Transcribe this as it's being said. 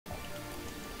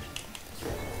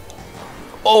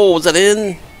Oh, was that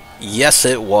in? Yes,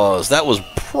 it was. That was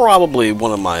probably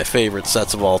one of my favorite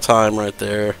sets of all time right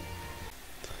there.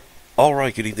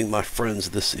 Alright, good evening, my friends.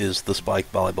 This is the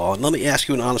Spike Volleyball. And let me ask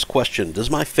you an honest question.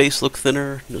 Does my face look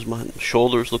thinner? Does my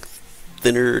shoulders look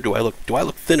thinner? Do I look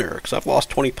thinner? Because I've lost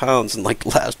 20 pounds in like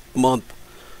last month.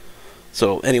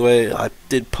 So anyway, I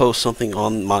did post something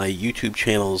on my YouTube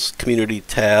channel's community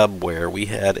tab where we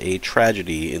had a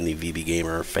tragedy in the VB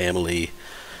Gamer family.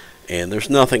 And there's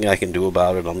nothing I can do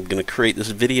about it. I'm going to create this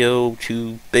video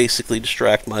to basically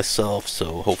distract myself,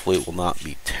 so hopefully it will not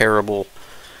be terrible.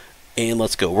 And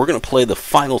let's go. We're going to play the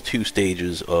final two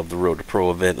stages of the Road to Pro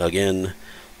event again.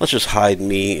 Let's just hide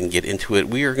me and get into it.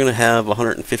 We are going to have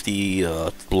 150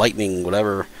 lightning,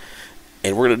 whatever,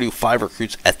 and we're going to do 5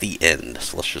 recruits at the end.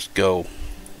 So let's just go.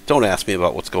 Don't ask me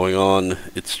about what's going on.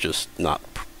 It's just not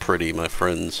pretty, my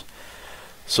friends.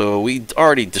 So we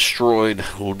already destroyed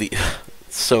the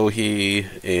Sohee,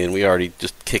 and we already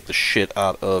just kicked the shit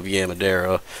out of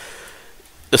Yamadera.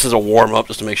 This is a warm-up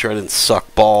just to make sure I didn't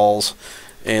suck balls.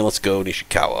 And let's go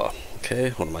Nishikawa.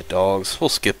 Okay, one of my dogs. We'll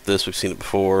skip this. We've seen it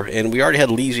before. And we already had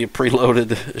Lysia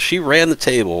preloaded. She ran the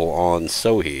table on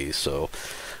Sohee, so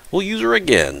we'll use her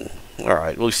again.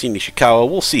 Alright, we'll see Nishikawa.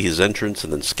 We'll see his entrance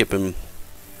and then skip him.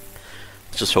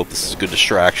 Let's just hope this is a good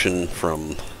distraction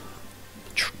from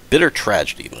bitter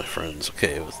tragedy, my friends.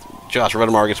 Okay, Josh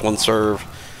Redemar gets one serve.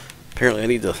 Apparently I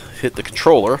need to hit the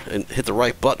controller and hit the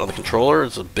right button on the controller.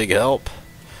 It's a big help.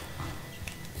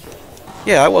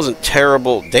 Yeah, I wasn't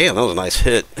terrible. Damn, that was a nice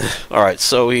hit. Alright,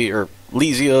 Sohee, or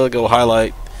Lysia, go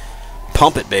highlight.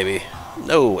 Pump it, baby.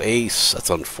 No ace. That's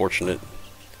unfortunate.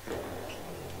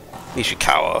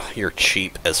 Nishikawa, you're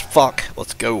cheap as fuck.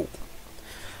 Let's go.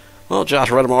 Well, Josh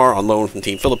Redemar on loan from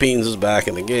Team Philippines is back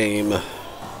in the game.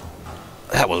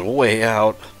 That was way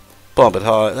out. Bump it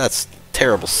high. That's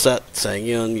terrible set.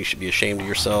 Sanghyeon, you should be ashamed of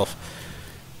yourself.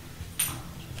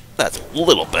 That's a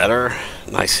little better.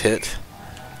 Nice hit.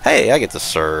 Hey, I get to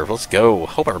serve. Let's go.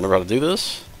 Hope I remember how to do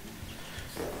this.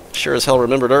 Sure as hell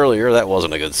remembered earlier. That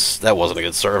wasn't a good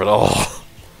serve at all.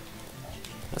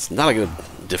 That's not a good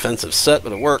defensive set,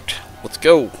 but it worked. Let's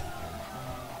go.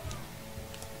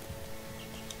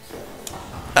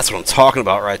 That's what I'm talking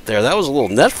about right there. That was a little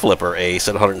net flipper ace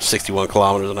at 161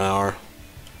 kilometers an hour.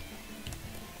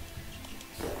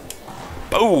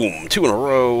 Boom! 2 in a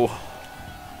row.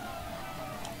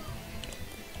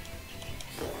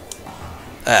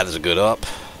 That is a good up.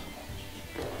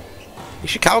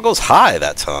 Nishikawa goes high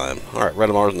that time. Alright,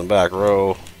 Redemar's in the back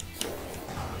row.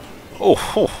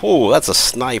 Oh, that's a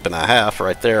snipe and a half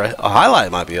right there. A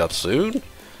highlight might be up soon.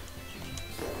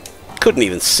 Couldn't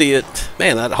even see it.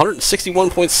 Man, that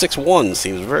 161.61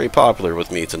 seems very popular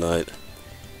with me tonight.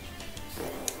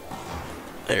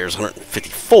 There's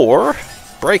 154.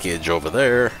 Breakage over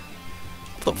there.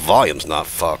 The volume's not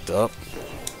fucked up.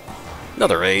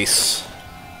 Another ace.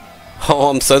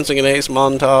 Oh, I'm sensing an ace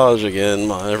montage again,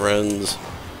 my friends.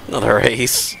 Another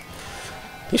ace.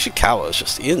 Nishikawa is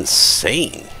just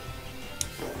insane.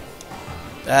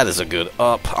 That is a good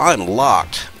up. I'm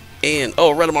locked. And,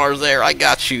 oh, Redemar's there. I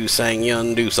got you,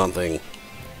 Sanghyeon. Do something.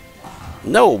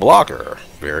 No blocker.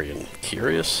 Very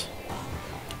curious.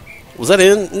 Was that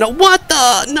in? No, what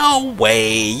the? No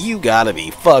way. You gotta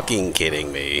be fucking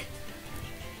kidding me.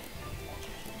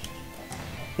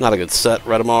 Not a good set,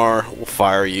 Redemar. We'll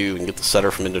fire you and get the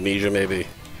setter from Indonesia, maybe.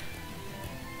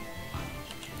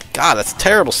 God, that's a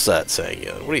terrible set,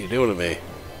 Sanghyeon. What are you doing to me?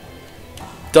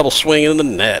 Double swing in the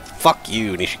net. Fuck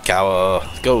you,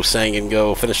 Nishikawa. Go, Sanghyeon,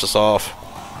 go. Finish this off.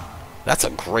 That's a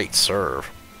great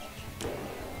serve.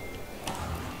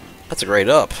 That's a great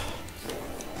up.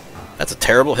 That's a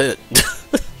terrible hit.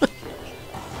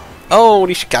 Oh,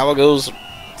 Nishikawa goes...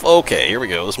 Okay, here we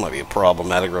go. This might be a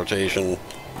problematic rotation.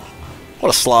 What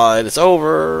a slide. It's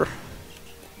over.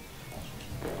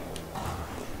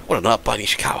 What an up by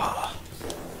Nishikawa.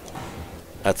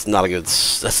 That's not a good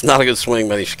swing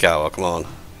by Nishikawa. Come on.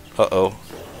 Uh-oh.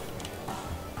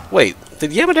 Wait,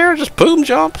 did Yamadera just boom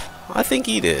jump? I think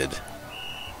he did.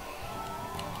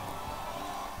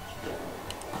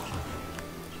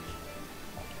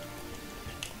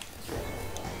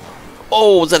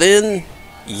 Oh, was that in?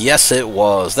 Yes, it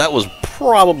was. That was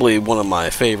probably one of my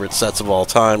favorite sets of all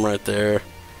time right there.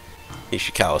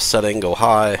 Nishikawa setting, go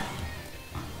high.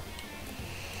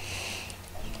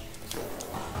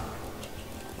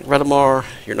 Redemar,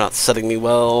 you're not setting me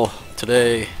well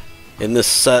today. In this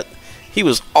set, he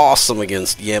was awesome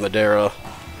against Yamadera.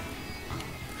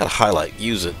 Got a highlight,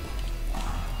 use it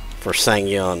for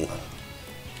Sanghyeon.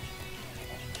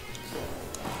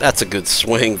 That's a good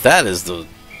swing. That is the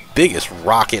biggest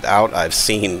rocket out I've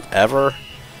seen ever.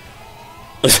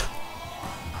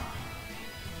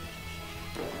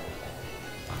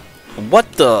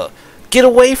 what the? Get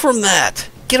away from that!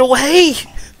 Get away!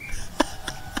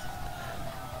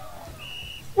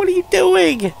 What are you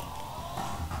doing?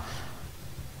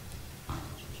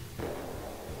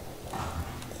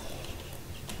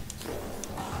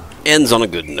 Ends on a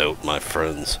good note, my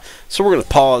friends. So we're going to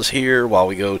pause here while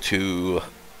we go to,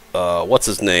 what's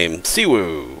his name?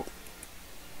 Siwoo.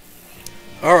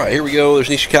 Alright, here we go. There's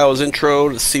Nishikawa's intro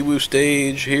to the Siwoo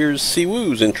stage. Here's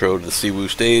Siwoo's intro to the Siwoo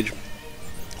stage.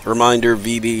 Reminder,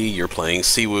 VB, you're playing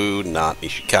Siwoo, not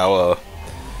Nishikawa.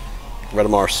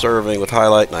 Redamar serving with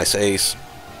highlight, nice ace.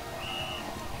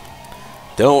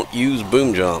 Don't use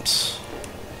boom jumps.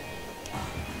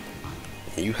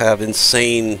 You have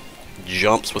insane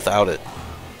jumps without it.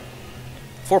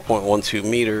 4.12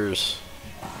 meters.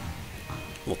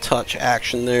 Little touch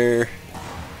action there.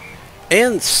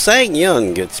 And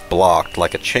Sanghyeon gets blocked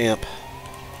like a champ.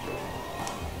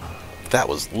 That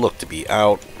was looked to be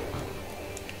out.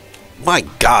 My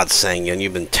God, Sanghyeon,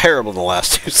 you've been terrible in the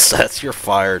last 2 sets. You're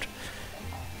fired.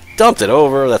 Dumped it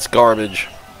over. That's garbage.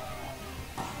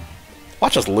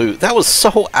 Watch us loot. That was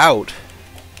so out.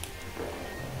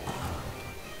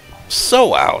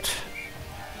 So out.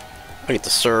 I get to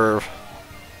serve.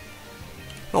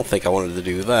 I don't think I wanted to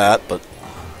do that, but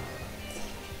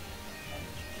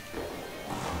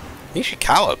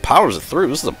Nishikawa powers it through.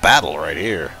 This is a battle right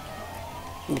here.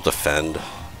 We'll defend.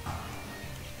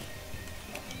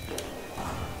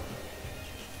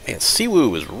 Man,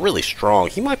 Siwoo is really strong.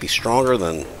 He might be stronger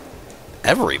than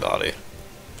everybody.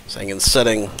 Sanghyeon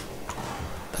setting.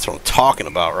 That's what I'm talking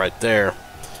about right there.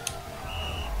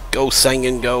 Go,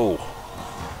 Sanghyeon, go.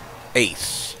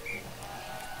 Ace.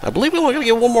 I believe we're going to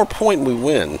get 1 more point and we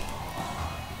win.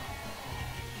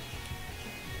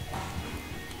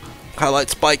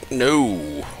 Highlight spike?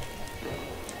 No.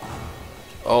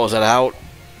 Oh, is that out?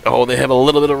 Oh, they have a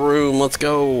little bit of room. Let's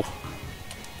go.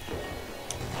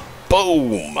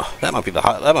 Boom. That might be the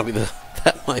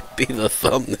that might be the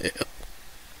thumbnail.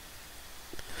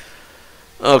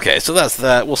 Okay, so that's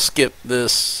that. We'll skip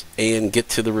this and get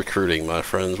to the recruiting, my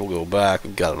friends. We'll go back.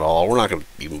 We've got it all. We're not going to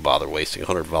even bother wasting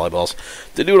 100 volleyballs.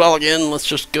 To do it all again, let's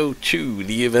just go to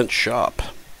the event shop.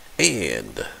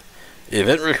 And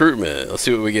event recruitment. Let's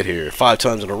see what we get here. 5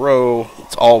 times in a row.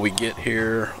 That's all we get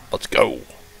here. Let's go.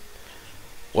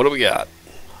 What do we got?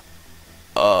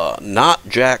 Not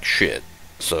jack shit.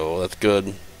 So that's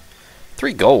good.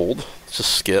 3 gold. Let's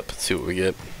just skip. Let's see what we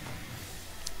get.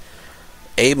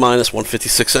 A minus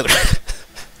 156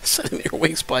 centimeter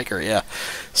wing spiker, yeah.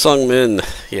 Sungmin,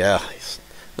 yeah.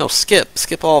 No,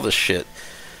 skip all this shit.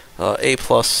 A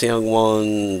plus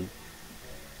Seungwon,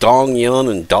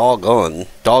 Dongyun, and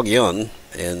Dogyun,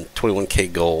 and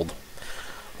 21k gold.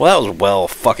 Well, that was well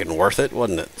fucking worth it,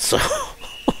 wasn't it? So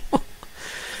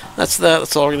that's that.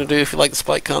 That's all we're going to do. If you like the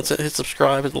Spike content, hit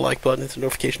subscribe, hit the like button, hit the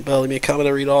notification bell, leave me a comment.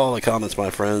 I read all the comments, my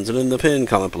friends. And in the pinned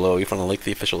comment below, you'll find a link to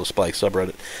the official The Spike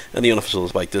subreddit and the unofficial The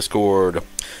Spike Discord,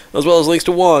 as well as links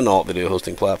to one alt video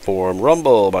hosting platform,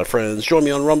 Rumble, my friends. Join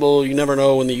me on Rumble. You never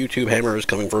know when the YouTube hammer is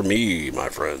coming for me, my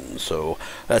friends. So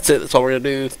that's it. That's all we're going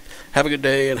to do. Have a good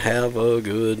day and have a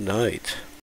good night.